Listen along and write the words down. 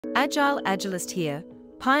Agile Agilist here,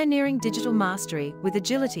 pioneering digital mastery with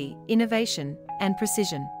agility, innovation, and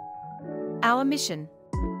precision. Our mission: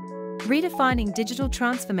 redefining digital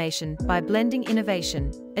transformation by blending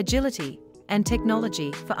innovation, agility, and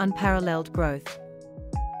technology for unparalleled growth.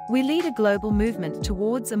 We lead a global movement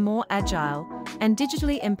towards a more agile and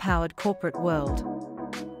digitally empowered corporate world.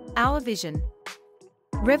 Our vision: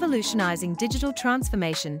 revolutionizing digital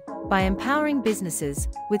transformation by empowering businesses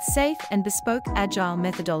with safe and bespoke agile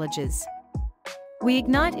methodologies. We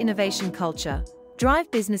ignite innovation culture, drive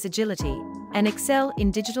business agility, and excel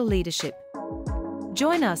in digital leadership.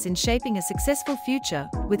 Join us in shaping a successful future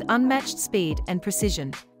with unmatched speed and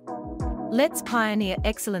precision. Let's pioneer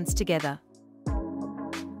excellence together.